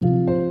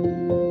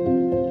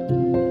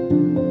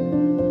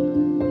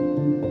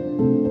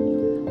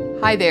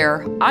Hi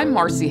there, I'm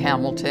Marci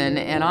Hamilton,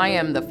 and I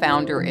am the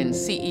founder and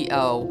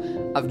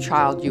CEO of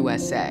Child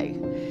USA,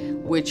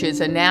 which is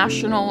a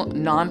national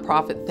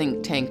nonprofit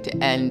think tank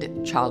to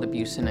end child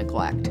abuse and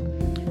neglect.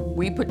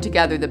 We put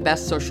together the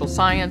best social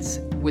science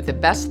with the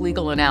best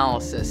legal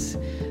analysis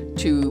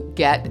to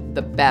get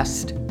the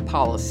best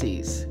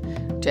policies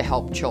to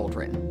help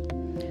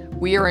children.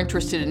 We are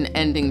interested in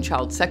ending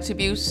child sex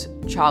abuse,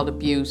 child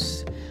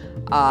abuse,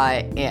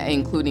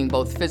 including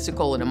both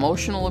physical and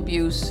emotional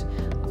abuse,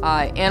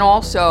 and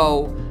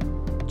also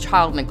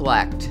child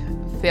neglect,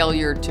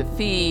 failure to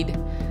feed,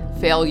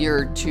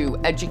 failure to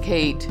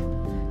educate,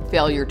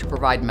 failure to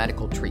provide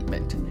medical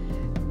treatment.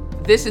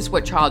 This is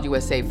what Child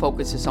USA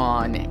focuses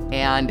on,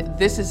 and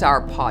this is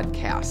our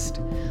podcast,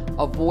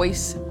 A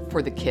Voice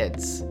for the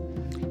Kids.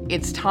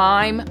 It's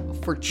time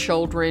for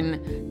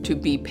children to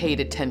be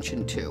paid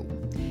attention to.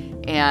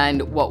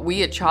 And what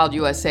we at Child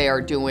USA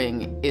are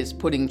doing is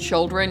putting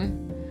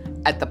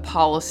children at the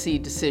policy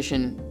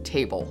decision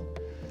table.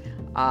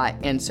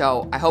 And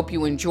so I hope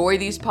you enjoy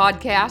these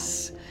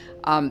podcasts.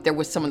 There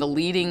was some of the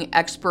leading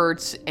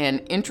experts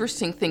and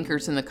interesting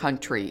thinkers in the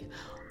country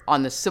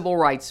on the civil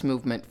rights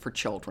movement for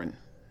children.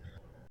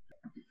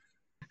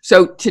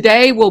 So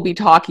today we'll be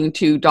talking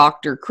to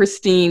Dr.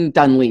 Christine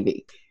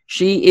Dunleavy.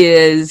 She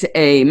is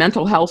a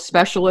mental health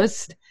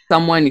specialist,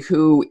 someone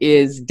who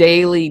is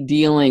daily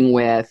dealing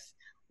with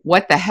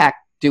what the heck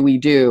do we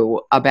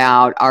do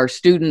about our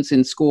students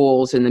in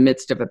schools in the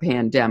midst of a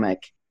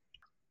pandemic.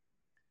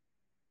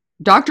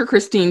 Dr.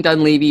 Christine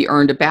Dunleavy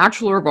earned a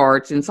Bachelor of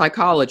Arts in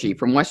Psychology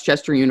from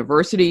Westchester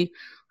University,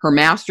 her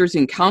Master's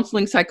in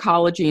Counseling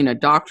Psychology, and a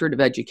Doctorate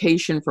of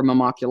Education from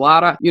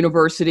Immaculata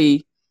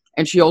University,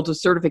 and she holds a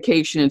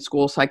certification in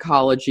school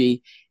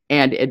psychology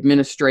and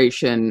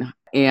administration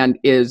and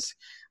is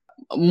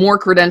more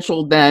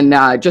credentialed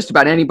than just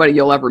about anybody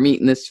you'll ever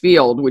meet in this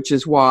field, which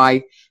is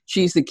why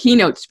she's the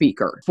keynote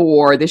speaker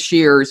for this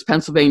year's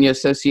Pennsylvania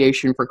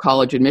Association for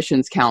College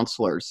Admissions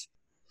Counselors.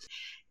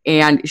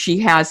 And she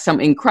has some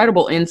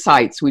incredible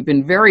insights. We've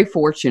been very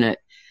fortunate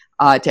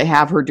to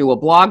have her do a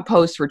blog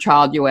post for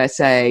Child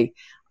USA,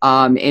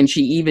 and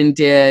she even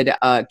did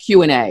a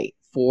Q&A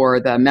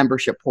for the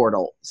membership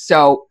portal.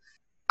 So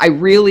I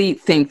really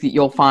think that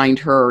you'll find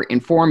her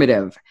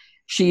informative.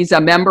 She's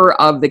a member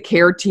of the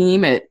care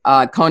team at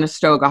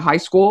Conestoga High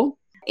School,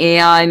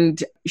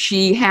 and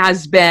she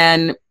has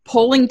been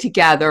pulling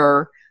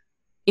together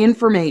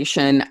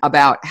information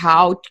about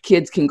how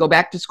kids can go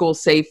back to school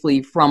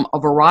safely from a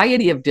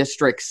variety of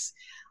districts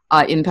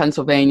in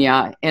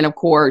Pennsylvania, and of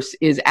course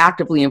is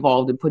actively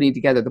involved in putting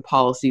together the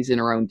policies in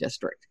her own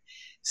district.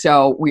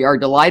 So we are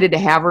delighted to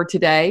have her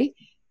today,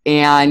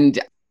 and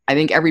I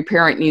think every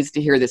parent needs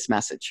to hear this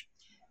message.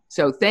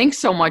 So thanks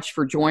so much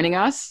for joining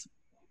us.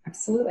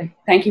 Absolutely.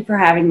 Thank you for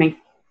having me.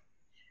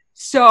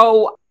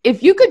 So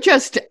if you could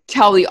just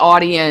tell the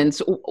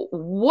audience,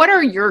 what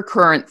are your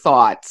current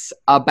thoughts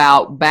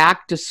about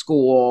back to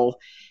school?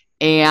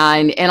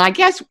 And I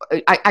guess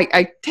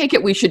I take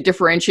it we should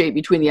differentiate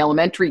between the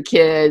elementary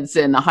kids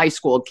and the high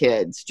school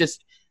kids.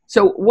 Just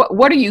so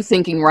what are you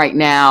thinking right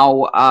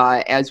now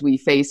as we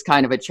face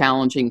kind of a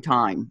challenging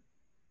time?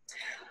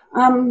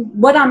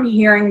 What I'm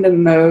hearing the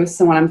most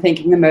and what I'm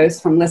thinking the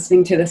most from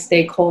listening to the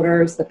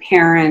stakeholders, the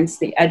parents,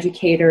 the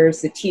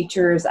educators, the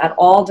teachers at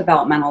all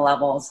developmental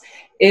levels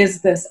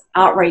is this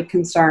outright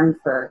concern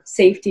for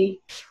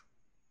safety.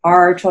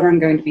 Are our children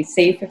going to be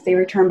safe if they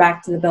return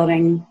back to the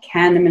building?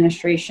 Can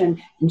administration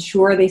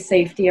ensure the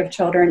safety of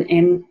children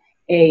in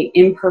a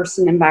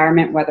in-person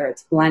environment, whether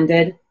it's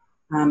blended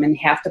and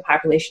half the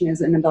population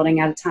is in the building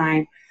at a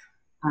time?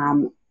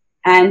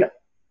 And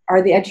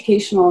are the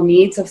educational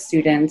needs of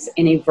students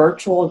in a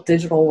virtual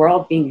digital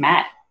world being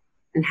met?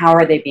 And how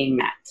are they being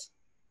met?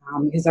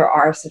 Because there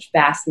are such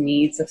vast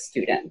needs of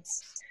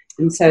students.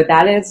 And so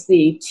that is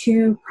the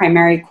two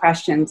primary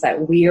questions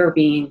that we are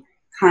being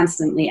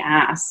constantly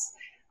asked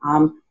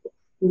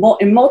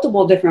in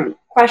multiple different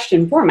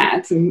question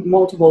formats in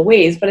multiple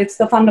ways, but it's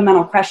the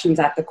fundamental questions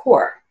at the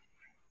core.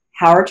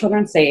 How are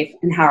children safe,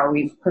 and how are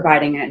we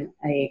providing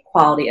a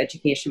quality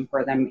education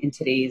for them in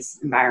today's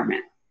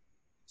environment?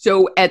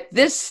 So at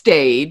this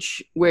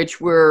stage,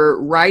 which we're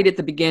right at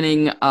the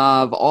beginning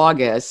of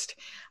August,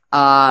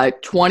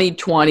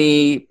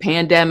 2020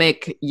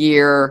 pandemic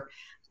year,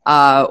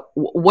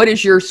 what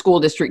is your school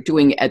district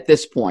doing at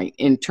this point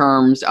in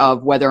terms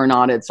of whether or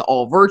not it's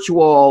all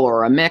virtual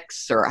or a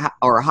mix or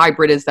a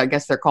hybrid, as I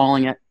guess they're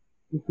calling it?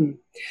 Mm-hmm.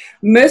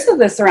 Most of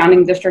the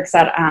surrounding districts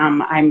that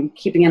I'm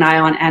keeping an eye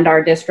on and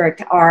our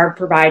district are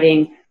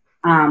providing,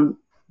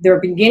 they're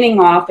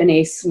beginning off in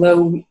a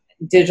slow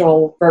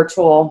digital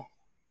virtual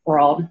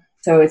world.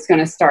 So it's going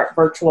to start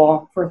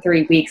virtual for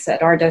 3 weeks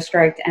at our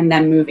district and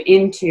then move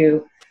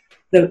into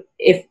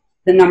if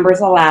the numbers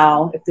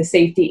allow, if the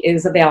safety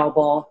is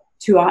available,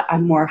 to a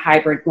more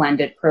hybrid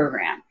blended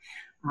program.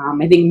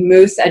 I think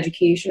most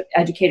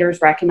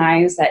educators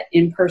recognize that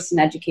in-person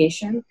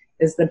education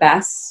is the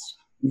best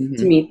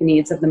to meet the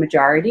needs of the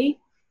majority.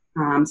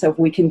 So if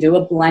we can do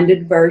a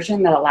blended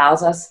version that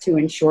allows us to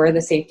ensure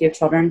the safety of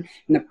children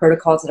and the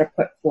protocols that are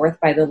put forth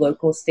by the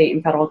local, state,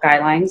 and federal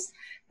guidelines,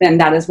 then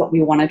that is what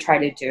we want to try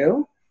to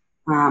do.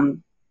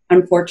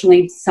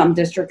 Unfortunately, some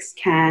districts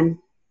can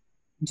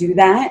do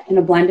that in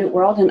a blended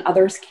world and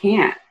others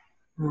can't.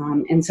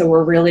 And so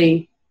we're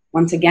really,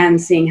 once again,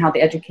 seeing how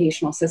the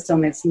educational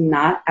system is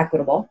not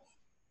equitable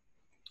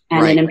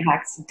and Right. it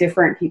impacts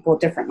different people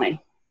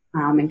differently.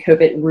 And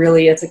COVID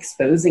really is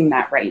exposing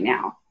that right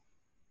now.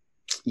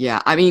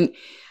 Yeah. I mean,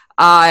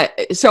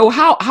 so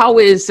how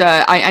is,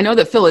 I know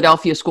that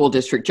Philadelphia School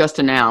District just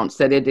announced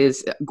that it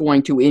is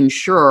going to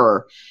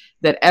ensure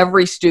that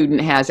every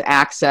student has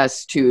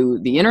access to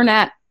the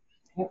internet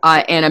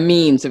and a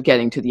means of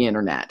getting to the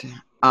internet,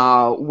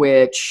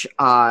 which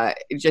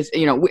just,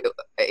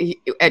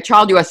 at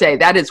Child USA,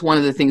 that is one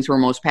of the things we're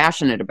most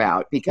passionate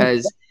about,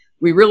 because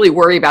we really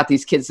worry about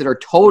these kids that are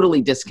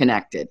totally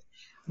disconnected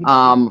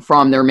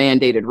from their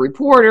mandated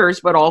reporters,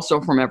 but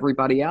also from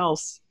everybody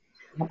else.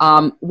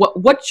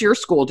 What's your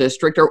school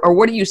district, or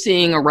what are you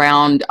seeing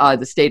around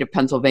the state of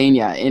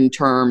Pennsylvania in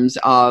terms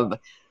of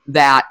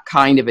that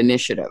kind of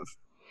initiative?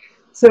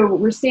 So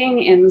we're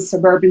seeing in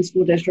suburban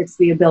school districts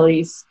the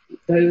abilities,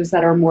 those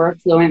that are more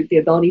affluent, the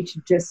ability to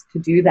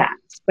do that.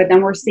 But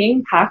then we're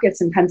seeing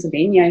pockets in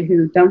Pennsylvania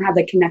who don't have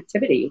the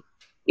connectivity,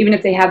 even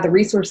if they have the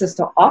resources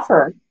to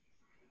offer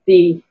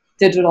the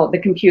digital, the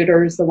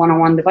computers, the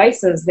one-on-one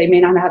devices, they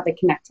may not have the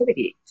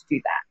connectivity to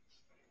do that.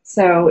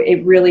 So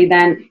it really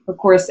then, of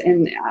course,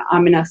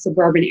 I'm in a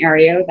suburban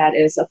area that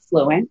is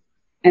affluent.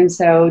 And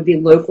so the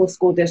local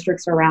school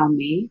districts around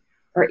me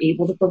are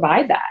able to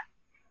provide that.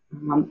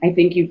 I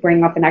think you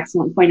bring up an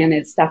excellent point, and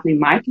it's definitely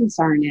my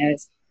concern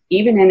is,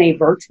 even in a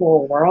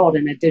virtual world,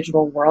 in a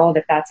digital world,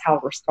 if that's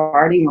how we're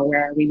starting or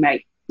where we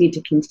might need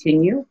to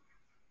continue,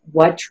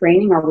 what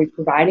training are we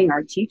providing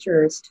our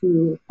teachers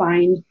to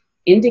find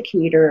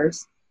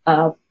indicators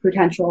of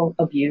potential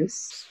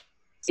abuse,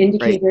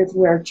 indicators right,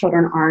 where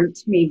children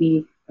aren't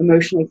maybe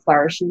emotionally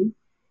flourishing?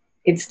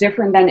 It's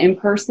different than in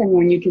person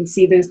when you can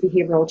see those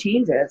behavioral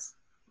changes.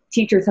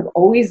 Teachers have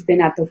always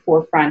been at the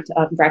forefront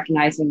of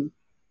recognizing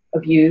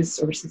abuse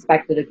or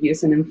suspected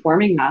abuse and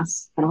informing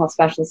us, mental health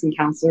specialists and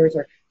counselors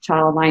or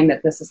Childline,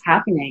 that this is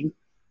happening.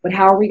 But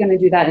how are we going to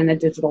do that in a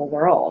digital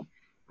world?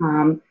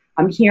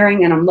 I'm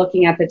hearing and I'm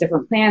looking at the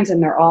different plans,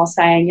 and they're all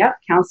saying, yep,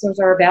 counselors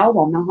are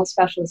available, mental health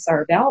specialists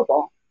are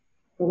available.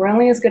 But we're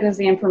only as good as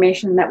the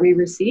information that we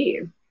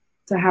receive.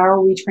 So how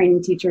are we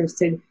training teachers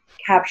to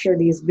capture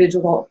these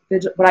what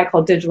I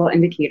call digital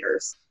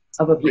indicators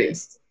of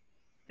abuse?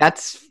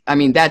 That's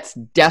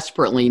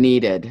desperately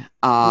needed.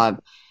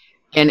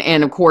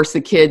 And of course, the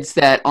kids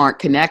that aren't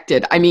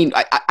connected. I mean,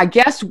 I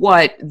guess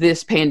what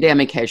this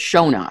pandemic has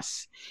shown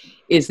us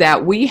is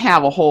that we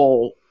have a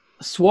whole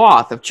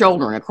swath of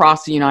children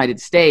across the United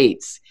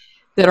States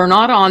that are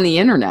not on the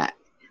internet.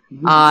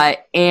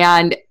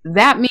 And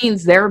that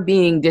means they're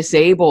being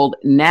disabled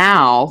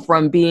now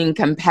from being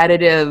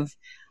competitive,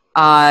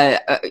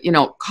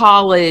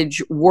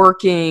 college,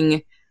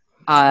 working.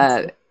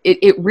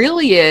 It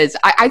really is.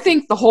 I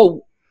think the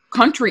whole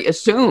country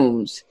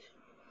assumes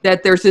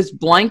that there's this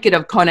blanket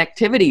of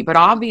connectivity, but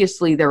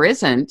obviously there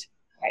isn't.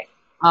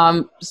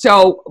 Right.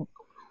 So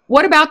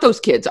what about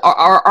those kids?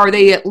 Are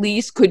they at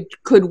least,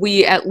 could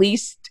we at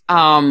least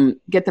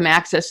get them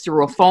access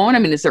through a phone? I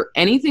mean, is there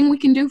anything we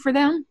can do for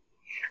them?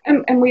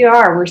 And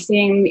we're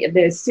seeing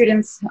the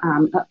students,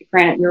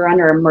 granted, we were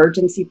under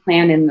emergency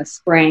plan in the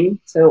spring,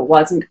 so it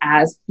wasn't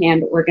as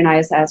planned,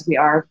 organized as we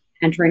are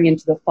entering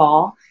into the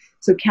fall.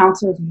 So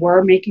counselors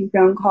were making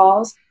phone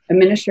calls.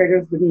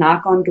 Administrators would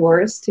knock on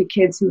doors to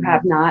kids who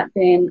have not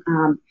been,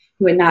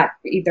 who had not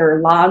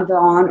either logged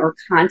on or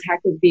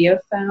contacted via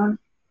phone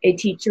a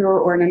teacher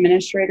or an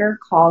administrator.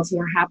 Calls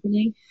were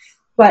happening.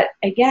 But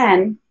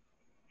again,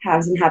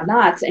 haves and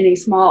have-nots in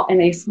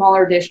a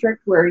smaller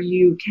district where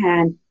you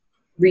can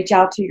reach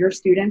out to your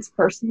students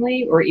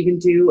personally, or even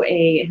do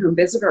a home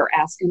visit or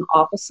ask an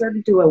officer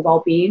to do a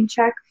well-being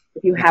check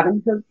if you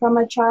haven't heard from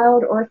a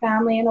child or a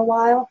family in a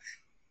while.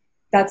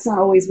 That's not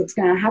always what's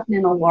going to happen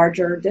in a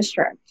larger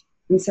district.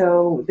 And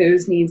so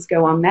those needs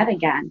go unmet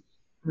again.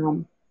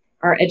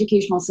 Our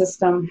educational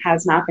system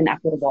has not been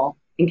equitable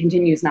and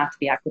continues not to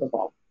be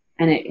equitable.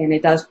 And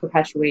it does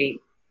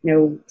perpetuate,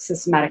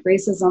 systematic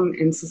racism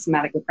and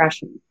systematic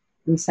oppression.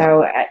 And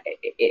so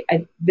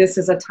this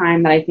is a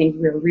time that I think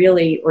we're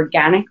really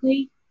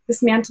organically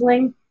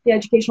dismantling the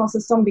educational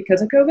system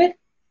because of COVID.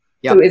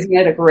 Yep. So isn't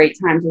it a great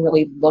time to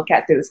really look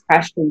at those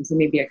questions and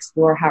maybe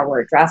explore how we're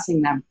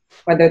addressing them,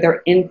 whether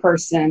they're in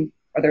person,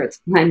 whether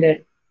it's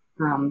blended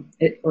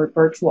or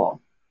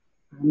virtual?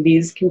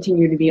 These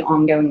continue to be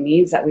ongoing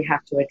needs that we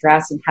have to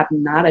address and have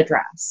not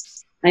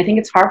addressed. And I think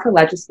it's hard for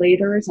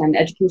legislators and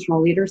educational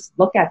leaders to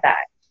look at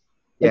that.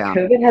 Yeah.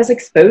 COVID has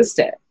exposed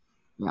it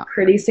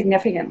pretty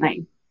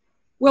significantly.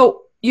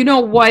 Well, you know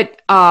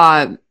what?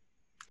 I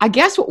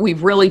guess what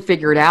we've really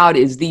figured out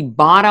is the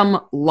bottom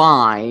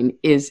line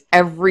is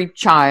every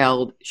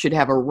child should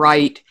have a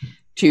right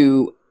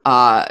to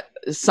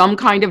some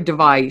kind of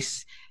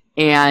device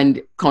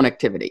and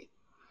connectivity.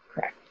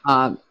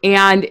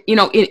 And,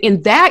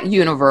 in that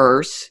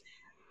universe,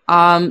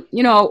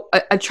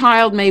 a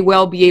child may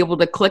well be able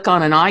to click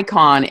on an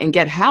icon and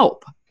get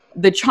help.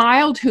 The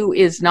child who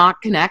is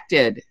not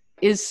connected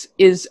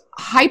is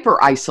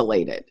hyper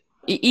isolated,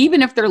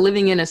 even if they're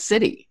living in a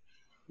city.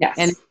 Yes.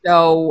 And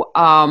so,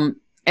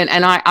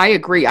 and I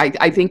agree.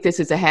 I think this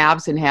is a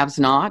haves and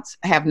have-nots,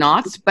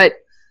 but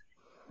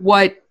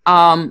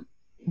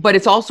but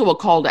it's also a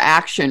call to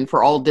action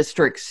for all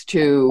districts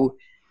to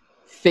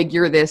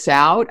figure this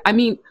out. I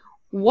mean,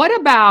 what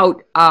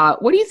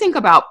do you think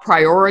about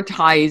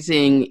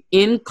prioritizing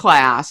in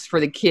class for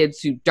the kids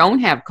who don't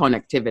have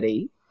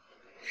connectivity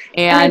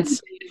and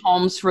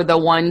homes for the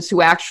ones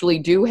who actually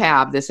do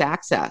have this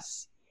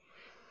access?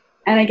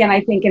 And again, I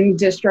think in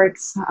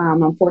districts,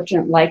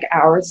 unfortunate like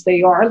ours,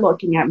 they are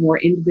looking at more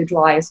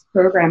individualized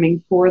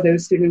programming for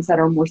those students that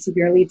are more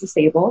severely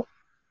disabled,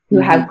 who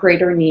have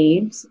greater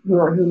needs,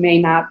 who may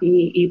not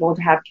be able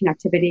to have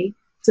connectivity.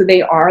 So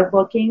they are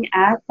looking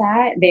at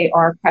that. They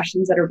are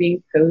questions that are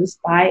being posed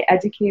by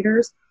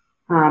educators.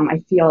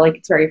 I feel like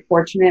it's very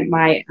fortunate.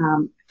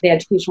 The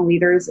educational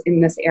leaders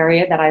in this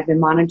area that I've been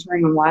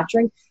monitoring and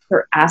watching,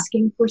 they're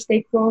asking for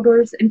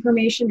stakeholders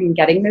information and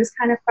getting those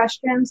kind of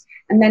questions,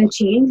 and then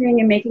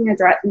changing and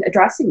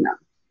addressing them.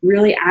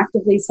 Really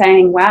actively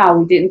saying, "Wow,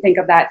 we didn't think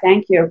of that.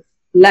 Thank you.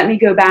 Let me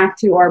go back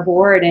to our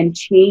board and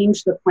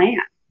change the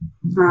plan."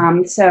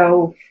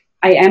 So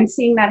I am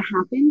seeing that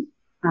happen.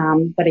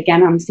 But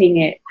again, I'm seeing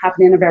it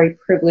happen in a very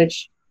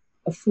privileged,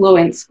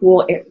 affluent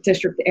school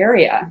district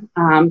area.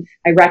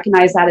 I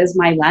recognize that as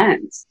my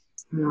lens.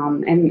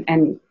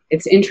 And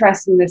it's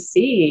interesting to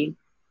see,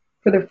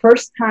 for the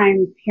first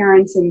time,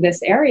 parents in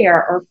this area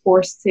are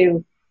forced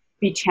to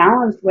be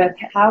challenged with,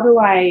 how do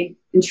I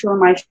ensure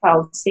my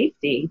child's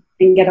safety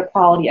and get a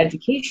quality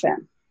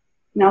education?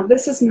 Now,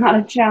 this is not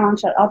a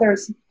challenge that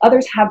others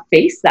have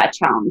faced that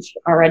challenge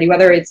already,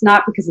 whether it's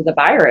not because of the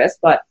virus,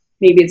 but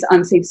maybe it's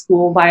unsafe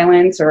school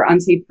violence or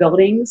unsafe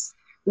buildings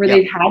where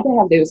they've had to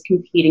have those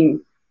competing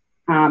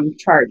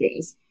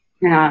charges.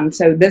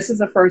 So this is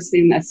the first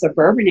thing that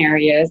suburban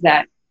areas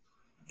that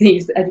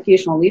these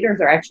educational leaders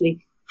are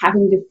actually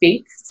having to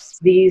face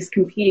these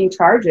competing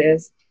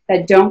charges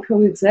that don't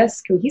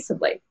coexist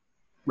cohesively.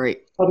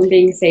 Right. Children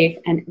being safe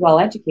and well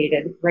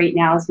educated right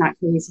now is not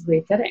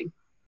cohesively fitting.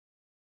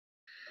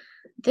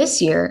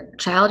 This year,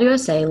 Child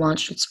USA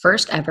launched its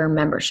first ever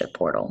membership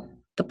portal.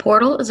 The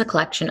portal is a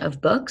collection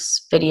of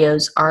books,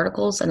 videos,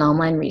 articles, and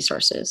online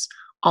resources,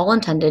 all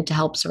intended to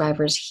help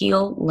survivors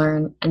heal,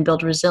 learn, and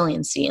build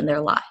resiliency in their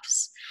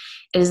lives.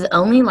 It is the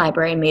only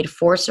library made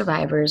for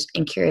survivors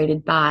and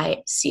curated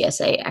by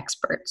CSA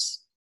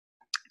experts.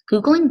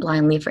 Googling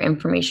blindly for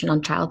information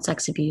on child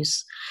sex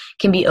abuse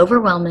can be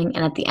overwhelming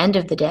and, at the end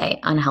of the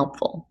day,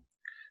 unhelpful.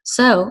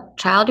 So,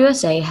 Child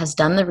USA has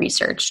done the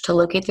research to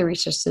locate the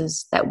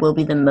resources that will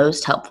be the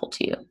most helpful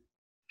to you.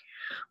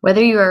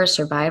 Whether you are a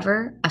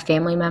survivor, a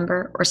family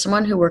member, or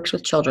someone who works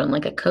with children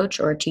like a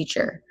coach or a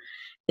teacher,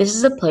 this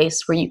is a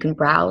place where you can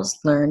browse,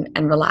 learn,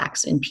 and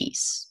relax in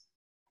peace.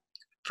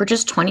 For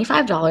just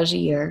 $25 a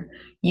year,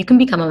 you can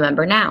become a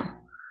member now.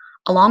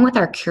 Along with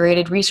our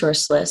curated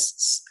resource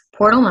lists,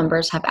 portal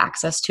members have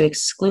access to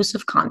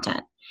exclusive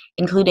content,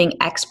 including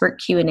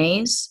expert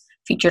Q&As,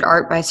 featured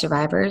art by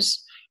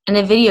survivors, and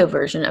a video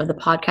version of the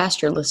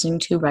podcast you're listening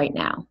to right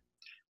now.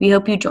 We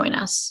hope you join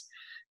us.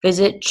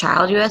 Visit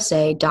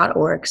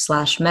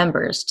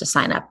childusa.org/members to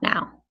sign up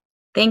now.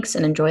 Thanks,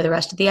 and enjoy the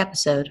rest of the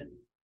episode.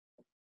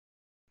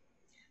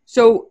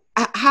 So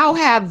how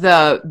have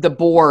the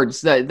boards,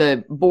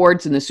 the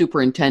boards and the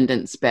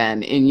superintendents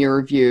been, in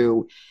your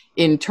view,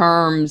 in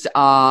terms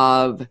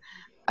of,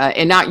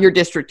 and not your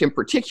district in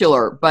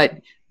particular, but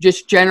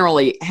just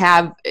generally,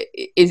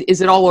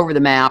 is it all over the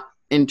map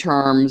in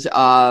terms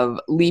of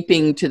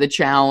leaping to the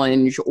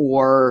challenge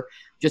or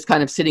just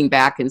kind of sitting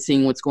back and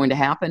seeing what's going to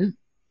happen?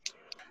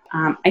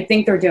 I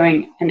think they're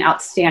doing an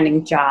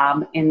outstanding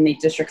job in the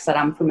districts that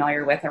I'm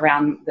familiar with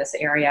around this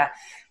area.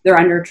 They're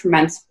under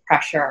tremendous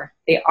pressure.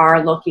 They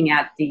are looking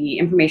at the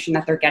information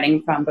that they're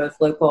getting from both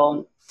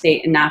local,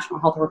 state, and national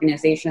health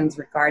organizations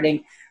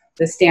regarding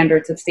the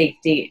standards of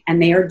safety,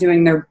 and they are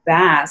doing their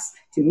best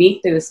to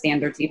meet those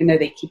standards, even though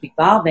they keep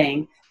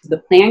evolving. The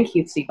plan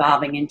keeps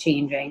evolving and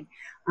changing.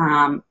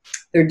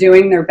 They're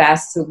doing their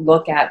best to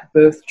look at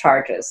both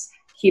charges,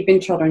 keeping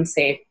children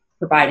safe,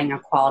 providing a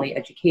quality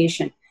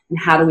education. And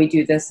how do we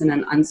do this in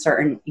an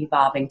uncertain,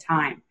 evolving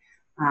time?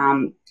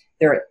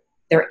 They're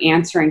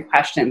answering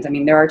questions. I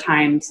mean, there are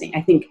times,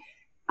 I think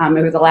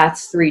over the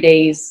last 3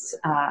 days,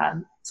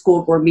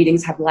 school board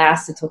meetings have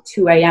lasted till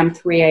 2 a.m.,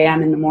 3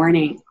 a.m. in the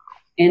morning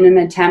in an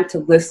attempt to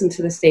listen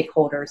to the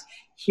stakeholders,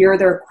 hear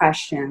their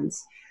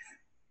questions.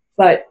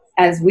 But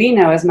as we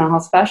know as mental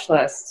health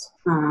specialists,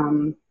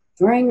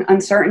 during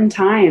uncertain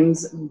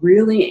times,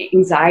 really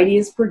anxiety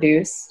is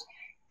produced.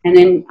 And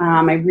then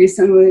I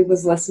recently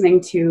was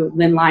listening to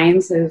Lynn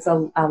Lyons, who's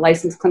a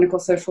licensed clinical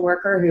social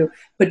worker who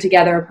put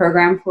together a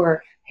program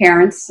for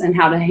parents and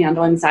how to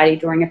handle anxiety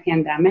during a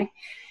pandemic.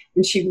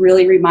 And she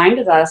really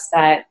reminded us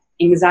that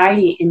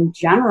anxiety in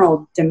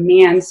general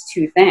demands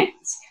two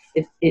things.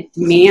 It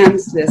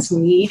demands this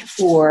need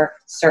for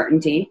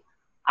certainty.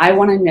 I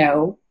want to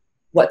know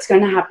what's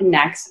going to happen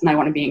next, and I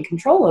want to be in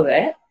control of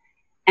it.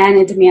 And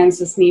it demands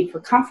this need for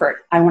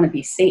comfort. I want to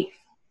be safe.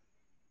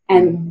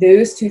 And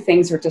those two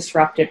things are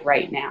disrupted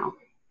right now.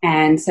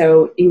 And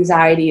so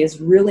anxiety is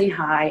really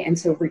high. And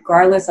so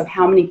regardless of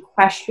how many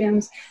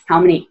questions, how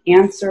many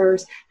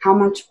answers, how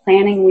much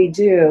planning we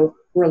do,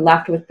 we're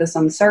left with this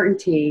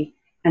uncertainty,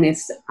 and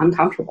it's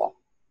uncomfortable.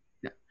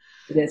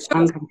 It is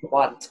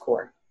uncomfortable at its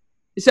core.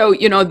 So,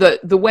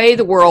 the way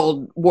the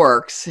world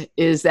works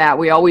is that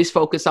we always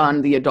focus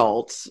on the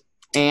adults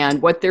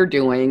and what they're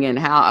doing and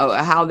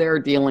how they're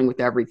dealing with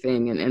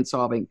everything and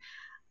solving.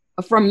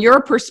 From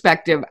your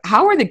perspective,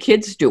 how are the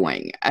kids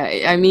doing?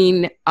 I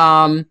mean,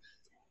 I'm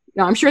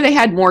sure they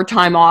had more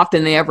time off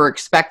than they ever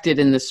expected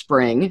in the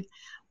spring.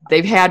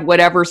 They've had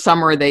whatever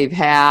summer they've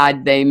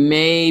had. They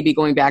may be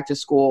going back to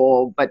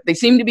school, but they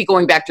seem to be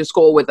going back to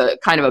school with a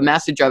kind of a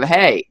message of,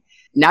 hey,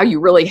 now you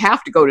really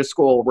have to go to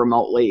school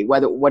remotely,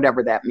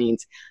 whatever that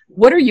means.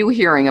 What are you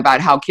hearing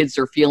about how kids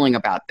are feeling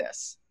about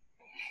this?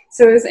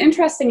 So it was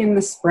interesting in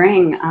the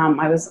spring.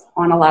 I was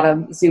on a lot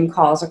of Zoom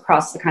calls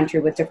across the country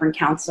with different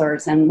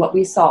counselors. And what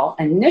we saw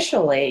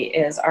initially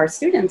is our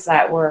students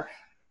that were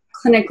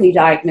clinically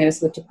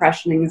diagnosed with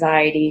depression,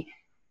 anxiety,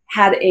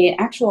 had an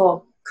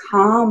actual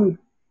calm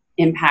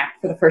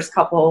impact for the first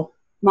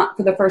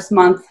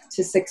month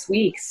to 6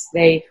 weeks.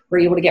 They were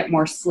able to get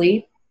more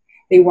sleep.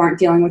 They weren't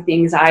dealing with the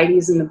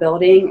anxieties in the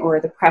building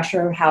or the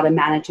pressure of how to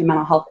manage a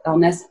mental health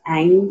illness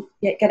and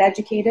get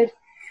educated.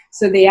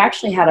 So they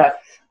actually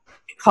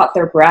caught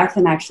their breath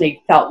and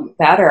actually felt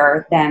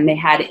better than they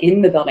had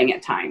in the building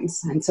at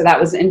times. And so that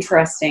was an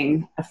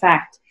interesting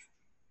effect.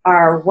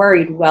 Our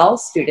worried well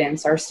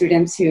students are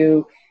students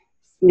who,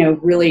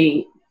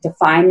 really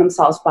define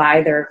themselves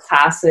by their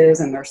classes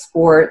and their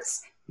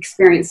sports,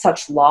 experience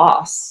such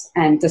loss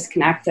and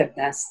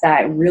disconnectedness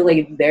that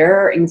really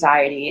their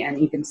anxiety and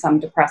even some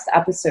depressed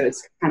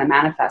episodes kind of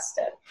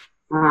manifested.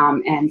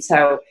 And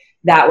so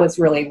that was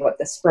really what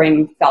the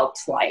spring felt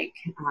like.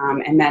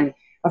 And then,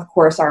 of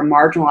course, our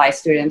marginalized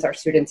students, our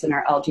students in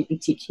our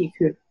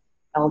LGBTQ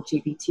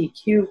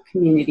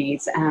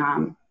communities,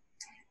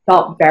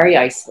 felt very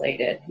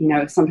isolated.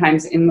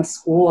 Sometimes in the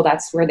school,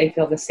 that's where they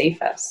feel the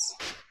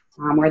safest,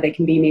 where they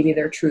can be maybe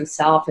their true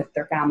self if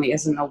their family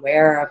isn't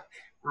aware of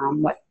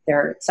what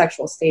their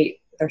sexual state,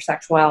 their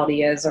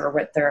sexuality is, or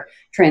what their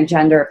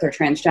transgender, if they're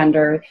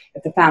transgender,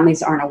 if the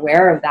families aren't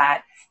aware of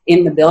that.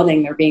 In the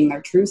building, they're being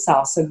their true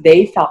self. So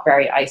they felt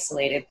very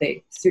isolated,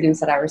 the students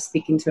that I was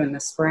speaking to in the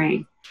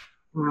spring.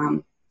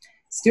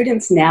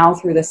 Students now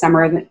through the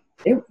summer,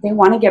 they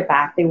want to get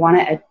back. They want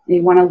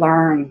to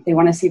learn. They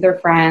want to see their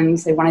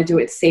friends. They want to do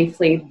it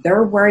safely.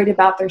 They're worried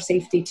about their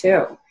safety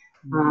too.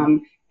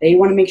 They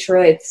want to make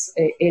sure it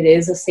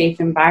is a safe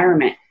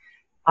environment.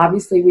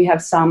 Obviously, we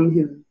have some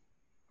who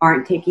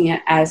aren't taking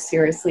it as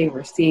seriously.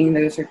 We're seeing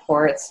those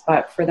reports,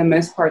 but for the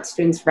most part,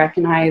 students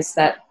recognize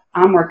that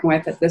I'm working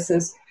with that this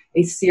is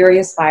a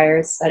serious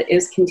virus that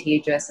is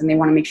contagious, and they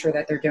want to make sure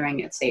that they're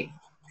doing it safe.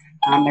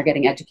 They're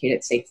getting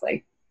educated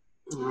safely.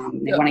 They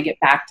want to get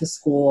back to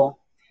school.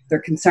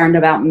 They're concerned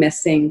about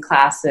missing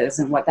classes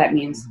and what that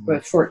means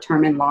both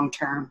short-term and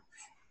long-term.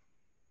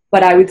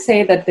 But I would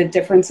say that the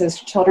difference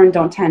is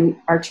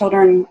our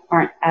children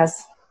aren't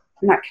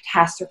not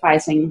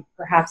catastrophizing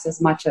perhaps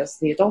as much as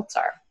the adults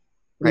are.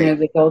 Right.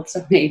 The adults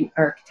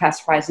are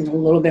catastrophizing a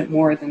little bit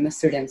more than the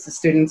students. The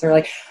students are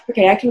like,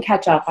 okay, I can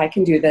catch up. I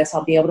can do this.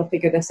 I'll be able to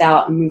figure this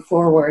out and move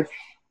forward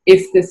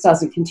if this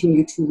doesn't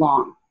continue too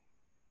long.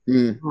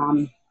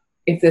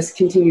 If this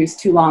continues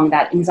too long,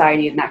 that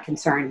anxiety and that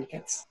concern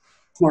gets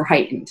more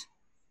heightened.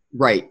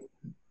 Right.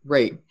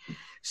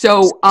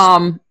 So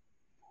how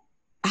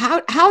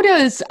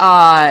does,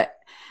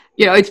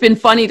 it's been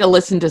funny to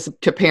listen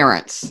to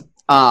parents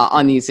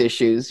on these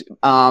issues,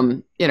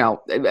 on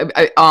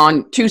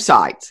two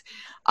sides.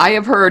 I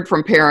have heard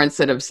from parents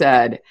that have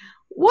said,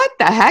 what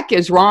the heck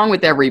is wrong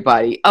with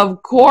everybody?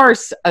 Of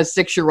course, a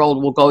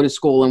 6-year-old will go to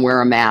school and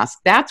wear a mask.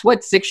 That's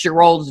what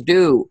 6-year-olds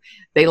do.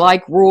 They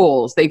like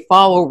rules. They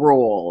follow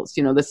rules.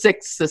 The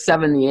 6, the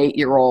 7, the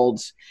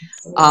 8-year-olds,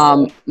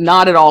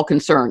 not at all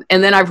concerned.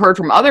 And then I've heard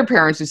from other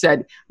parents who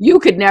said, you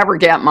could never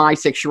get my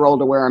 6-year-old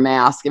to wear a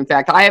mask. In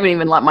fact, I haven't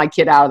even let my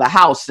kid out of the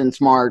house since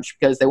March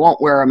because they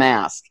won't wear a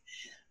mask.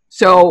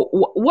 So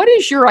what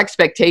is your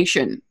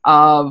expectation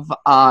of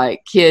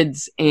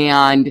kids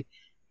and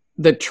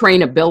the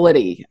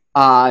trainability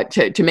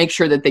to make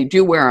sure that they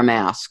do wear a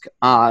mask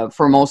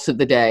for most of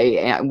the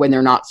day when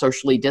they're not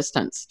socially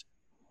distanced?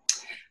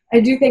 I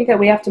do think that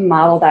we have to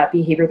model that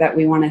behavior that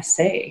we want to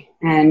see.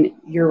 And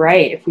you're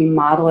right. If we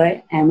model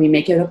it and we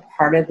make it a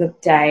part of the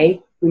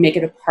day, we make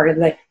it a part of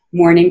the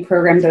morning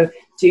program to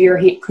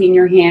clean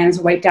your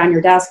hands, wipe down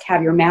your desk,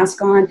 have your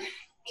mask on.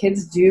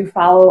 Kids do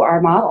follow our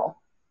model.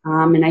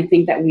 And I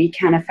think that we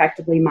can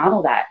effectively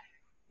model that.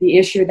 The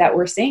issue that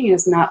we're seeing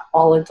is not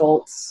all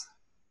adults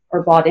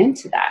are bought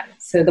into that.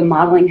 So the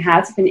modeling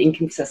has been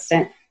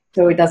inconsistent.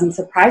 So it doesn't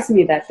surprise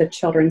me that the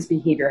children's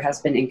behavior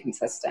has been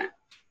inconsistent.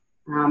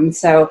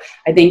 So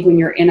I think when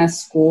you're in a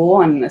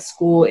school and the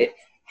school it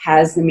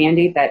has the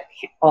mandate that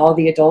all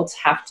the adults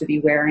have to be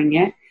wearing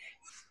it,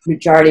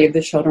 majority of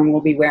the children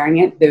will be wearing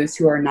it. Those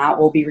who are not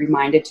will be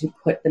reminded to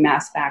put the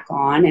mask back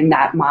on, and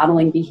that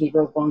modeling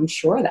behavior will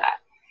ensure that.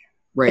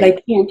 Right. But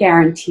I can't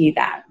guarantee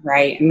that,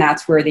 right? And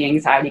that's where the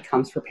anxiety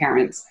comes for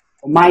parents.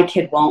 Well, my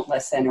kid won't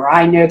listen, or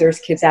I know there's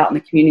kids out in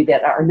the community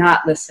that are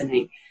not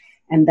listening.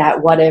 And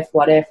that what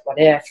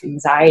if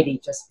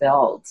anxiety just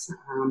builds.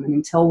 And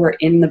until we're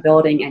in the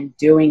building and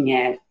doing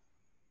it,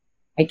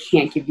 I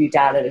can't give you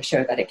data to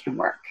show that it can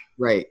work.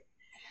 Right.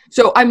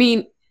 So, I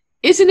mean,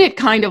 isn't it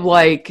kind of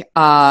like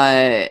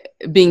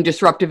being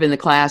disruptive in the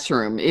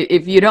classroom?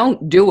 If you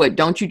don't do it,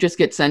 don't you just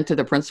get sent to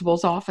the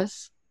principal's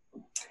office?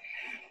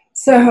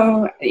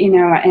 So,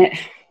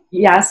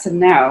 yes and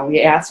no.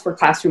 We ask for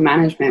classroom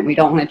management. We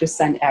don't want to just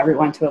send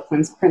everyone to a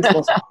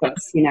principal's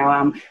office.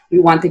 We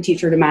want the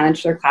teacher to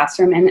manage their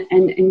classroom.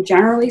 And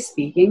generally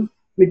speaking,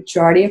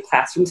 majority of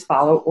classrooms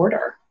follow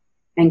order,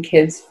 and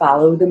kids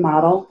follow the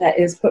model that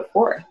is put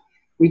forth.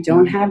 We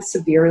don't have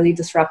severely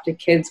disrupted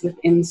kids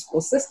within the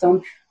school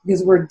system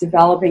because we're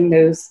developing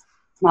those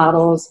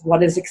models,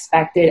 what is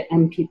expected,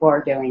 and people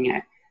are doing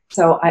it.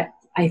 So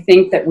I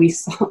think that we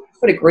saw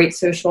what a great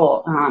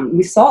social,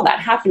 we saw that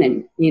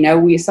happening.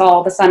 We saw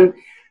all of a sudden,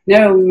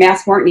 no,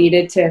 masks weren't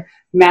needed to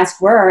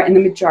masks were. In the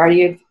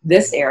majority of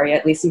this area,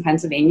 at least in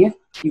Pennsylvania,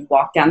 you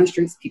walk down the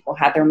streets, people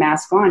had their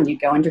mask on. You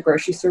go into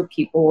grocery store,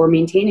 people were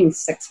maintaining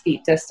 6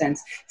 feet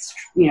distance,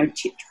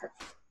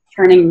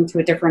 turning to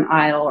a different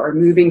aisle or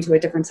moving to a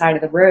different side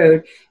of the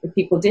road if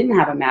people didn't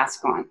have a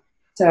mask on.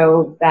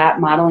 So that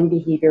modeling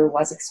behavior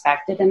was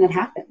expected, and it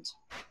happened.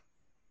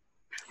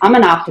 I'm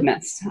an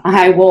optimist.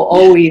 I will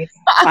always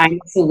find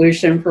a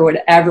solution for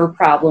whatever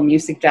problem you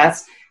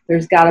suggest.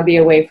 There's got to be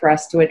a way for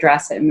us to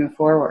address it and move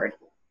forward.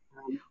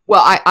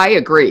 Well, I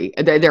agree.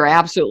 There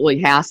absolutely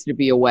has to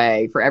be a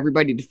way for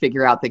everybody to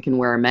figure out they can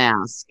wear a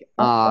mask.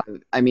 I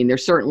mean, there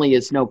certainly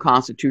is no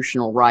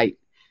constitutional right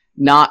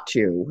not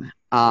to,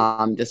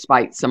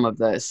 despite some of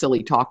the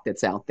silly talk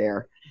that's out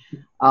there.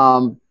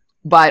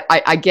 But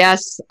I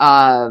guess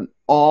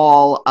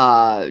all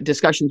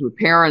discussions with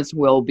parents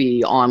will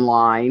be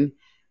online.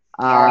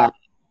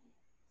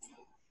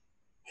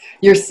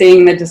 You're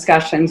seeing the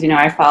discussions.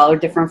 I follow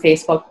different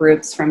Facebook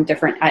groups from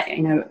different,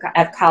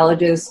 at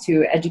colleges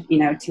to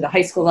to the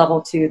high school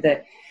level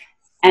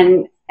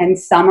and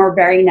some are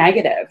very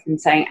negative and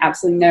saying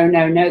absolutely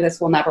no, this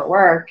will never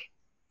work.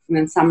 And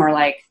then some are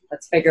like,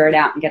 let's figure it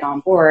out and get on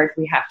board.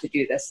 We have to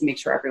do this to make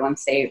sure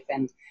everyone's safe.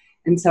 And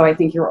so I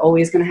think you're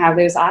always going to have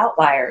those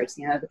outliers.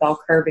 The bell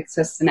curve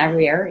exists in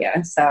every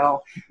area.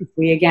 So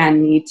we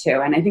again need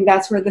to, and I think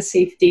that's where the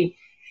safety,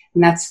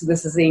 and this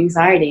is the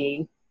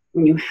anxiety.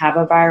 When you have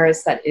a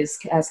virus that is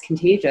as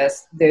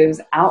contagious,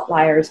 those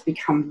outliers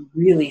become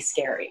really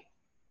scary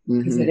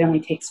because it only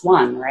takes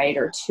 1, right,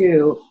 or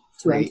 2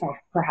 to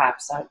infect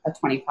perhaps a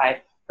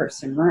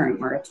 25-person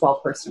room or a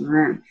 12-person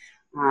room.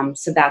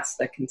 So that's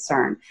the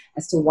concern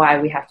as to why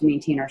we have to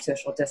maintain our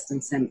social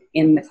distancing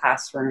in the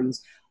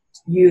classrooms,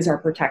 use our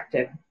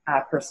protective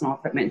personal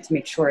equipment to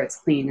make sure it's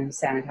clean and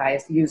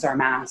sanitized, use our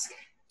mask,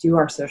 do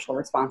our social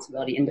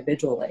responsibility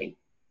individually.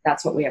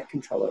 That's what we have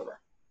control over.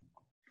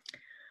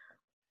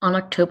 On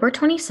October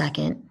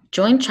 22nd,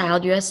 join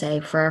Child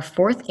USA for our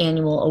 4th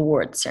annual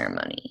awards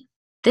ceremony.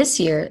 This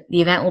year,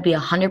 the event will be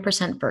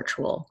 100%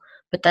 virtual,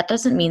 but that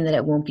doesn't mean that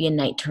it won't be a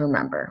night to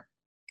remember.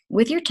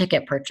 With your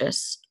ticket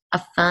purchase,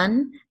 a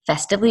fun,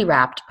 festively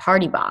wrapped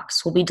party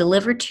box will be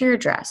delivered to your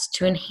address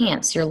to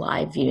enhance your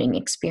live viewing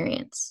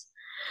experience.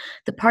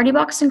 The party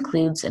box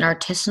includes an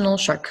artisanal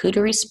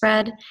charcuterie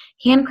spread,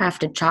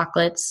 handcrafted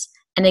chocolates,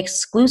 an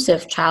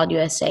exclusive Child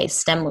USA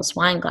stemless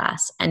wine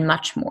glass, and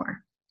much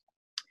more.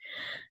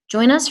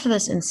 Join us for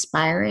this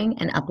inspiring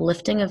and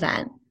uplifting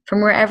event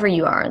from wherever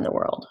you are in the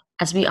world,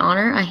 as we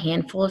honor a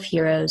handful of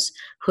heroes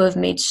who have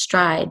made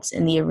strides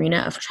in the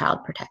arena of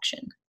child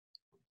protection.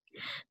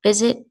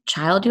 Visit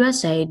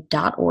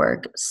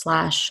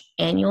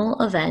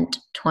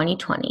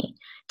childusa.org/annual-event-2020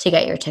 to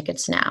get your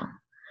tickets now.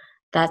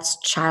 That's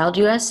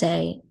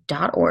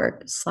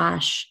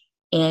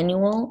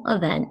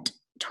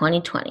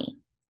childusa.org/annual-event-2020.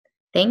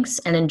 Thanks,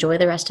 and enjoy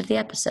the rest of the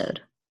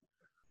episode.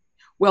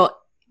 Well,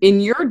 in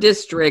your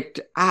district,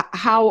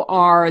 how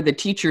are the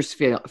teachers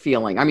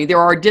feeling? I mean, there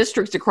are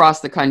districts across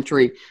the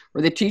country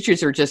where the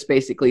teachers are just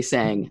basically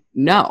saying,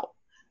 no,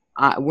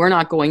 we're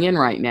not going in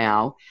right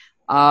now.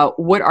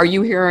 What are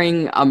you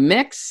hearing? A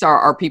mix?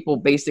 Are people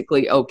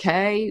basically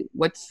okay?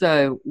 What's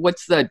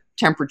the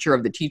temperature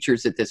of the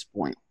teachers at this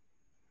point?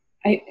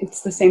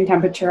 It's the same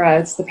temperature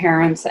as the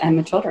parents and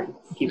the children.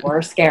 People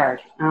are scared.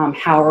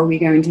 How are we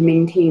going to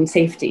maintain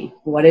safety?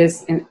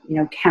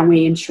 Can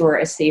we ensure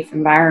a safe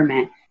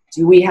environment?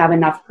 Do we have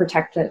enough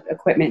protective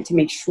equipment to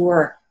make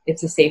sure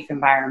it's a safe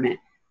environment?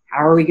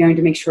 How are we going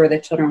to make sure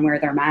that children wear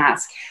their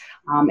mask?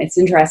 It's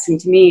interesting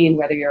to me,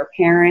 whether you're a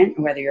parent,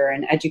 whether you're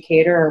an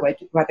educator, or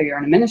whether you're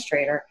an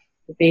administrator,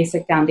 the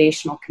basic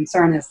foundational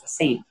concern is the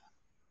same.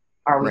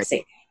 Are we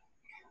safe?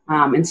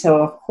 And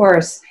so, of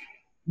course,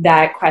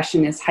 that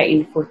question is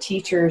heightened for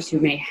teachers who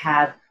may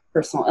have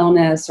personal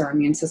illness or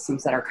immune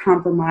systems that are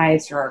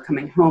compromised, or are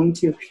coming home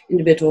to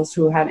individuals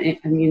who have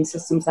immune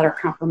systems that are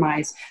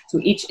compromised. So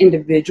each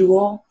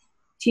individual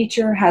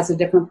teacher has a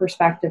different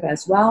perspective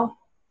as well.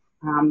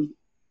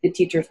 The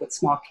teachers with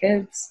small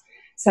kids.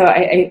 So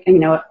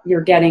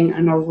you're getting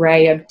an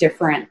array of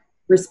different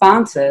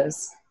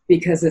responses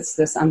because it's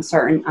this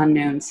uncertain,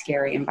 unknown,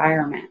 scary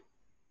environment.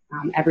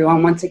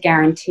 Everyone wants a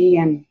guarantee,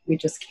 and we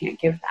just can't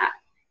give that.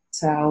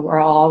 So we're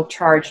all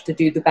charged to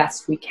do the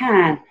best we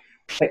can.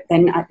 But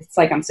then it's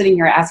like I'm sitting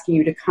here asking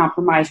you to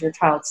compromise your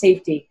child's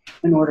safety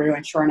in order to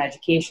ensure an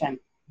education.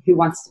 Who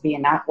wants to be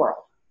in that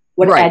world?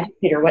 What Right.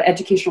 educator, what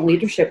educational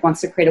leadership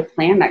wants to create a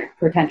plan that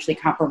potentially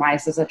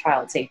compromises a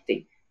child's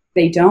safety?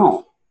 They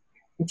don't.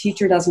 The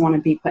teacher doesn't want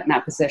to be put in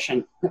that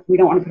position. We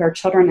don't want to put our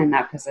children in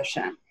that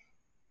position.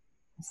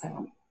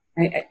 So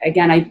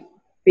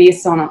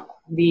based on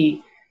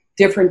the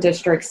different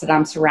districts that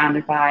I'm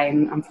surrounded by,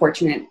 and I'm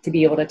fortunate to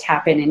be able to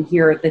tap in and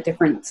hear the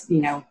different,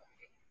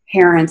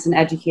 parents and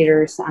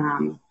educators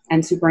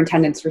and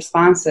superintendents'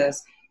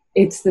 responses,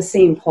 it's the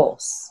same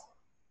pulse.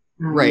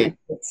 Right.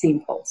 It's the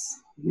same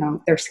pulse.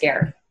 They're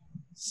scared.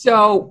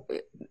 So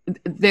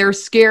they're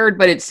scared,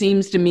 but it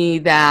seems to me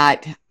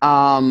that,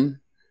 and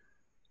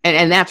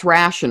that's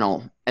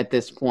rational at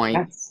this point.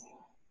 Yes.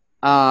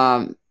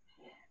 I'm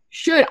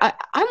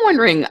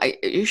wondering,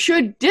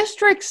 should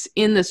districts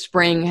in the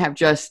spring have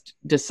just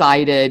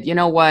decided, you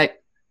know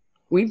what,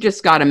 we've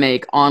just got to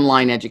make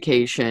online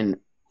education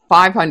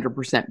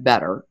 500%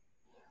 better.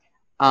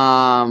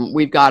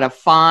 We've got to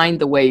find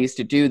the ways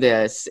to do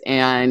this,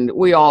 and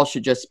we all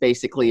should just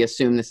basically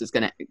assume this is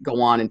going to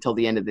go on until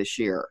the end of this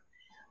year.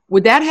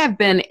 Would that have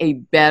been a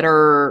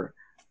better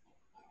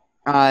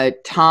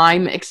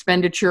time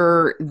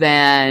expenditure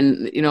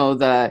than,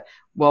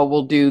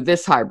 we'll do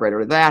this hybrid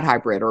or that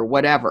hybrid or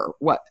whatever?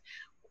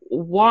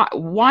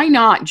 Why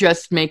not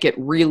just make it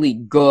really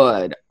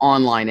good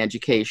online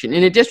education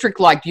in a district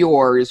like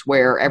yours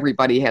where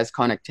everybody has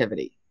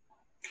connectivity?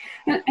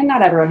 And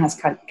not everyone has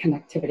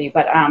connectivity,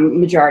 but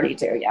majority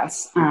do,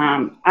 yes.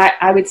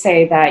 I would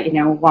say that,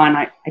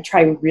 I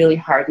try really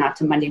hard not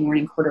to Monday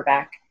morning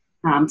quarterback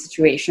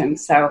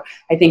situations. So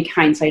I think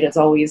hindsight is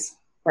always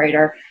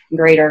brighter and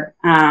greater.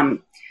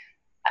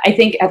 I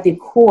think at the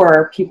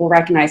core, people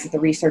recognize that the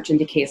research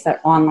indicates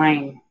that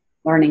online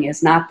learning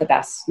is not the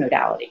best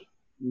modality.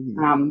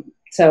 Mm-hmm.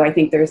 So I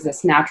think there's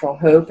this natural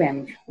hope,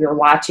 and we were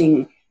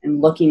watching and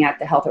looking at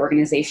the health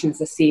organizations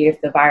to see if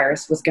the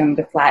virus was going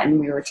to flatten.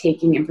 We were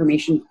taking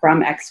information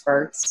from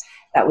experts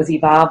that was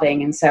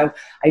evolving. And so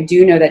I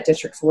do know that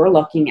districts were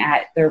looking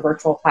at their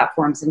virtual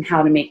platforms and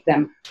how to make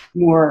them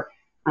more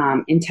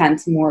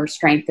intense, more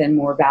strengthened,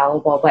 more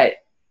valuable. But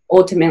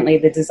ultimately,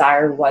 the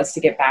desire was to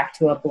get back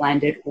to a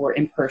blended or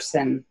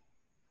in-person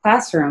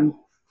classroom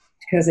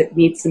because it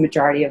meets the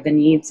majority of the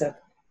needs of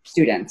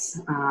students.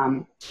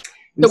 So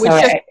it's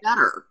just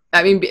better.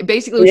 I mean,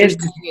 basically what you're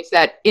saying is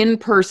that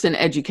in-person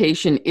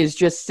education is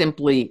just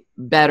simply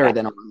better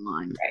than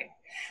online. Right.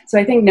 So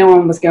I think no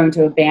one was going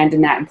to abandon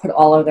that and put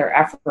all of their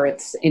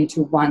efforts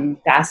into one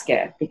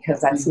basket,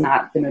 because that's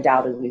not the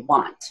modality we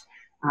want.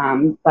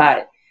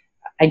 But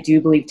I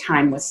do believe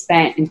time was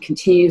spent and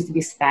continues to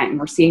be spent, and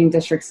we're seeing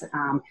districts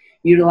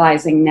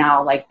utilizing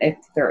now, like if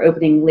they're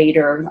opening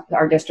later,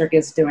 our district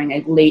is doing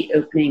a late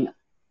opening,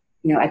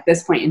 at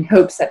this point, in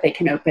hopes that they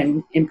can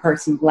open in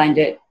person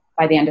blended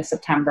by the end of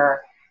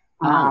September.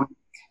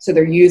 So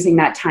they're using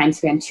that time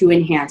span to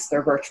enhance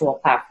their virtual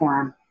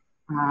platform.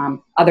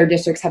 Other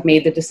districts have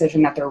made the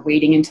decision that they're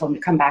waiting until we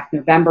come back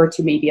November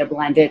to maybe a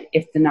blended,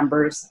 if the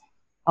numbers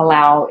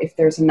allow, if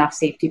there's enough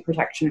safety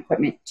protection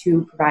equipment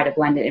to provide a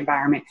blended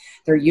environment.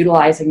 They're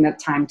utilizing the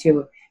time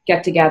to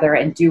get together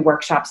and do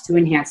workshops to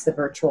enhance the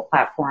virtual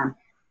platform.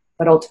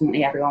 But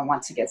ultimately, everyone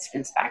wants to get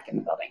students back in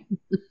the building.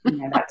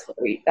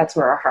 That's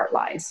where our heart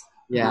lies.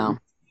 Yeah.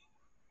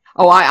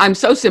 I'm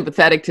so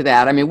sympathetic to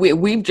that. I mean,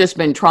 we've just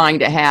been trying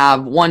to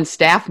have one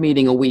staff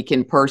meeting a week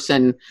in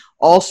person,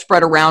 all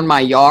spread around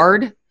my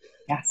yard.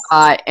 Yes.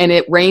 And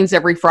it rains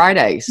every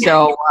Friday.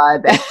 So,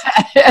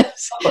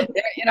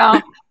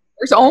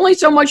 there's only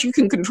so much you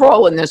can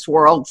control in this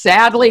world.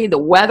 Sadly, the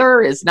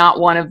weather is not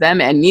one of them,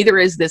 and neither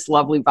is this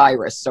lovely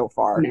virus so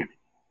far.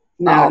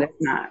 No, it's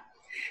not.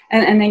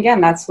 And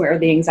again, that's where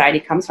the anxiety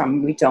comes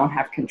from. We don't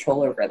have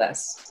control over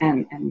this,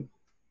 and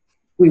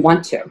we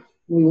want to.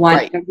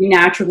 We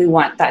naturally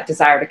want that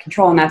desire to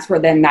control, and that's where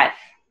then that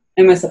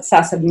almost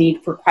obsessive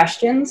need for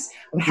questions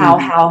of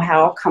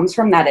how comes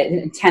from that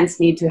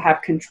intense need to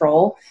have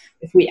control.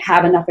 If we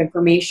have enough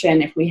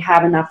information, if we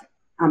have enough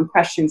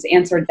questions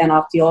answered, then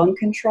I'll feel in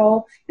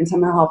control and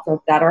somehow I'll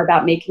feel better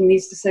about making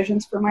these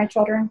decisions for my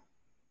children.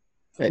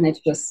 Right. And it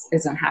just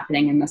isn't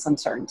happening in this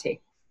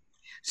uncertainty.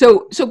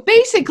 So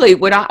basically,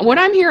 what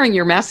I'm hearing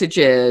your message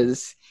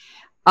is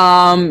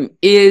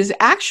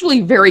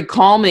actually very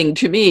calming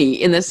to me,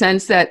 in the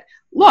sense that,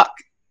 look,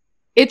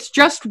 it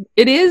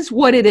is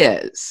what it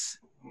is,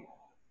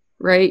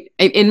 right?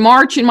 In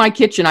March, in my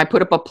kitchen, I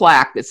put up a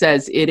plaque that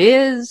says, "It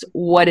is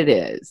what it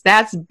is."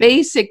 That's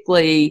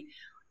basically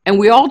And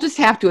we all just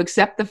have to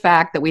accept the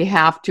fact that we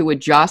have to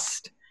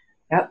adjust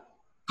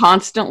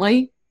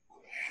constantly.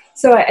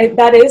 So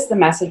that is the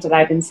message that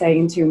I've been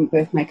saying to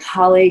both my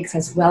colleagues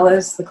as well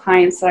as the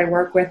clients that I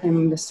work with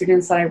and the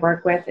students that I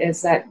work with,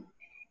 is that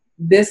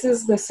this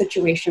is the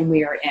situation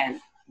we are in.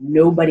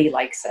 Nobody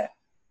likes it.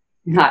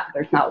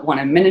 There's not one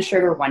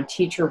administrator, one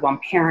teacher, one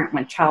parent,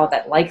 one child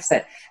that likes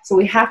it. So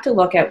we have to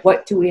look at,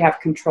 what do we have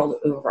control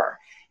over?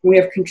 We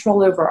have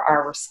control over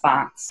our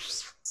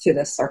response to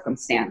this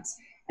circumstance,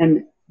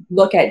 and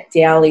look at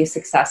daily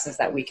successes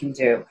that we can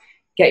do.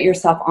 Get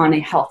yourself on a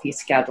healthy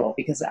schedule,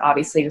 because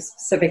obviously,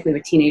 specifically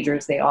with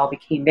teenagers, they all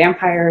became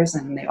vampires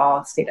and they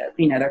all stayed up,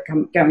 they're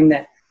going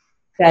to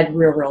bed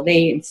real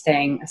late and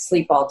staying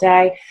asleep all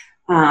day.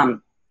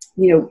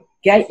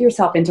 Get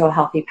yourself into a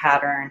healthy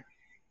pattern.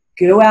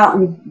 Go out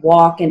and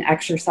walk and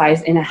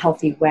exercise in a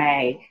healthy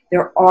way.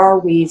 There are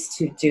ways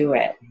to do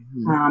it.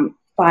 Mm-hmm.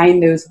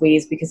 Find those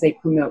ways, because they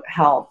promote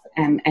health.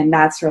 And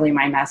that's really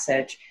my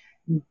message.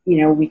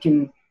 We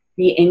can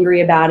be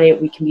angry about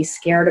it. We can be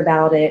scared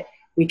about it.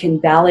 We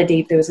can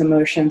validate those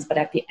emotions. But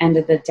at the end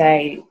of the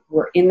day,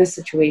 we're in the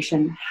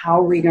situation. How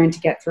are we going to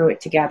get through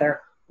it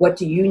together? What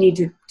do you need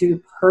to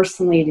do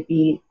personally to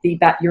be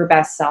your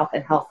best self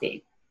and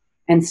healthy?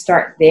 And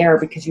start there,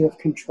 because you have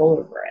control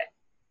over it.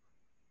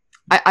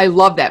 I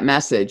love that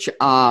message.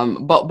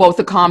 But both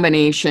a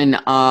combination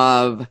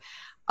of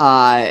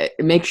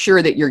make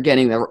sure that you're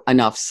getting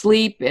enough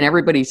sleep, and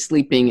everybody's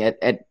sleeping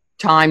at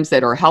times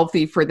that are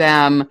healthy for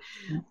them.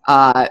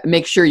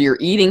 Make sure you're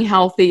eating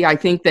healthy. I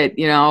think that,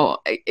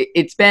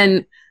 it's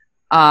been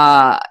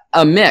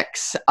a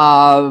mix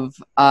of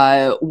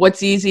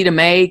what's easy to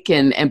make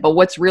but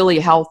what's really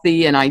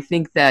healthy. And I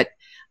think that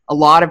a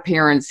lot of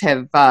parents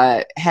have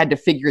had to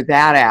figure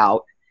that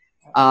out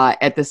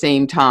at the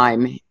same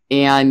time.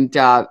 And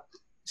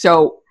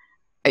so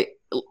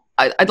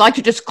I'd like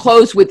to just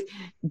close with,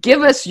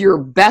 give us your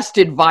best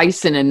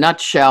advice in a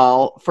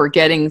nutshell for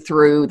getting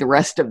through the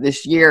rest of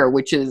this year,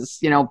 which is,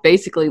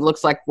 basically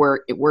looks like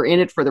we're in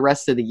it for the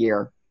rest of the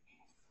year.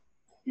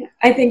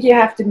 I think you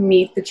have to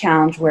meet the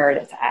challenge where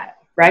it is at.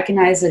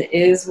 Recognize it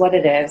is what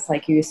it is,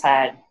 like you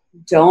said.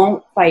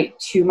 Don't fight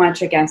too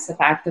much against the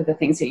fact of the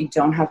things that you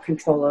don't have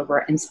control over,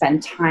 and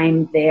spend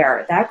time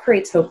there. That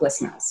creates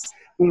hopelessness.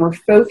 When we're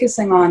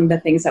focusing on the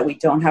things that we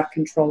don't have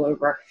control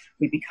over,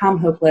 we become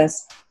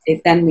hopeless.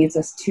 It then leads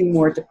us to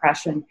more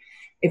depression.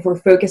 If we're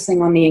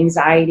focusing on the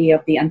anxiety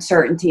of the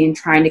uncertainty and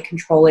trying to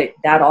control it,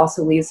 that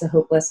also leads to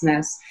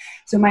hopelessness.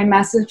 So my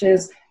message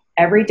is,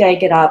 every day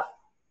get up,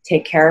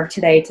 take care of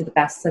today to the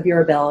best of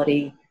your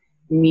ability,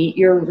 meet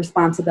your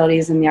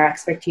responsibilities and your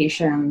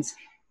expectations,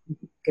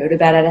 go to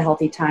bed at a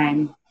healthy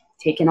time,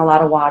 take in a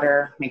lot of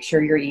water, make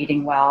sure you're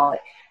eating well.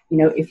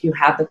 If you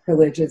have the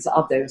privileges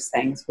of those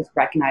things, with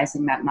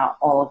recognizing that not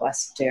all of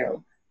us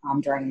do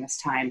during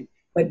this time,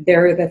 but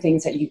they're the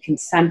things that you can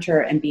center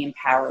and be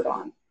empowered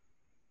on.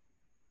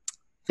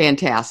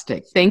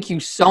 Fantastic. Thank you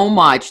so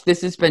much.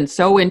 This has been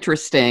so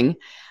interesting.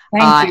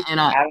 Thank you for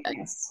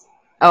having us.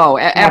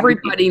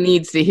 Everybody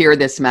needs to hear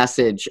this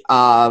message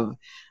of,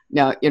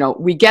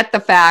 we get the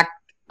fact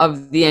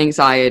of the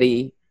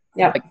anxiety,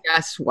 but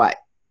guess what?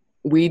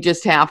 We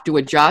just have to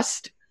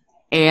adjust.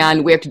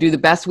 And we have to do the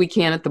best we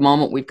can at the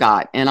moment we've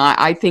got. And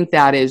I think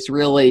that is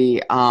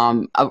really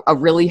a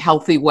really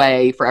healthy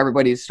way for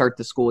everybody to start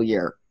the school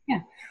year. Yeah.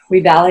 We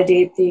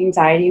validate the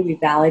anxiety, we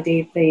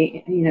validate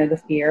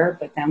the fear,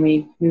 but then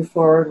we move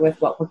forward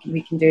with what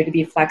we can do to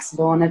be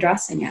flexible in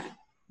addressing it.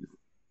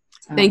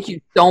 So. Thank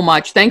you so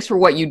much. Thanks for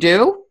what you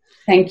do.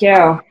 Thank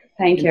you.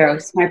 Thank you.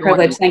 It's my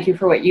privilege. Thank you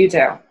for what you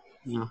do.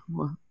 Yeah.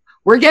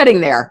 We're getting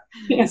there.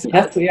 Yes,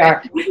 we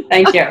are.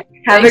 Thank you.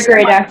 Have a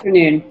great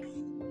afternoon.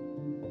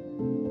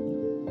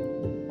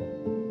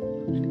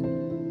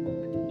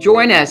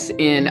 Join us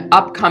in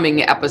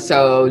upcoming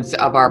episodes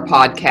of our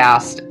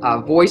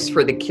podcast, Voice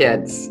for the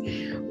Kids,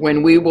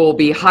 when we will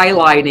be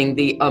highlighting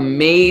the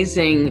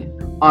amazing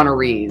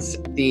honorees,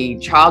 the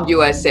Child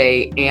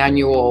USA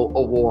Annual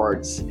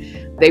Awards.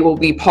 They will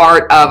be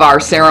part of our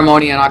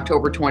ceremony on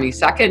October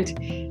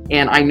 22nd,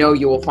 and I know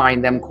you will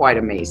find them quite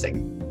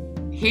amazing.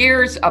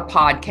 Here's a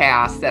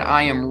podcast that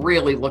I am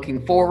really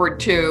looking forward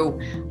to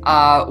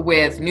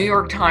with New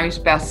York Times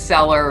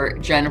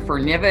bestseller Jennifer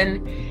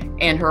Niven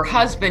and her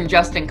husband,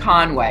 Justin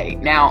Conway.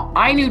 Now,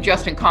 I knew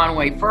Justin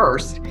Conway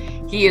first.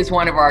 He is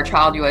one of our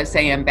Child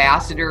USA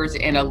ambassadors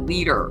and a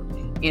leader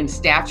in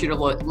statute of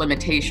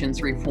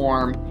limitations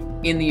reform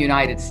in the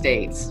United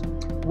States.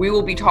 We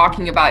will be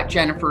talking about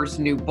Jennifer's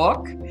new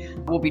book.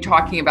 We'll be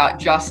talking about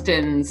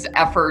Justin's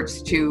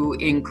efforts to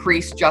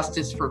increase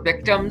justice for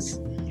victims.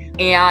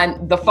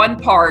 And the fun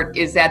part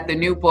is that the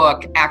new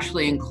book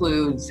actually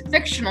includes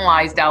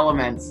fictionalized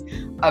elements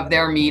of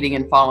their meeting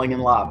and falling in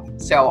love.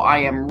 So I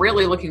am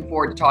really looking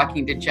forward to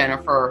talking to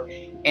Jennifer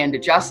and to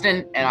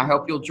Justin, and I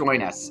hope you'll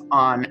join us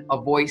on A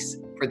Voice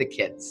for the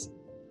Kids.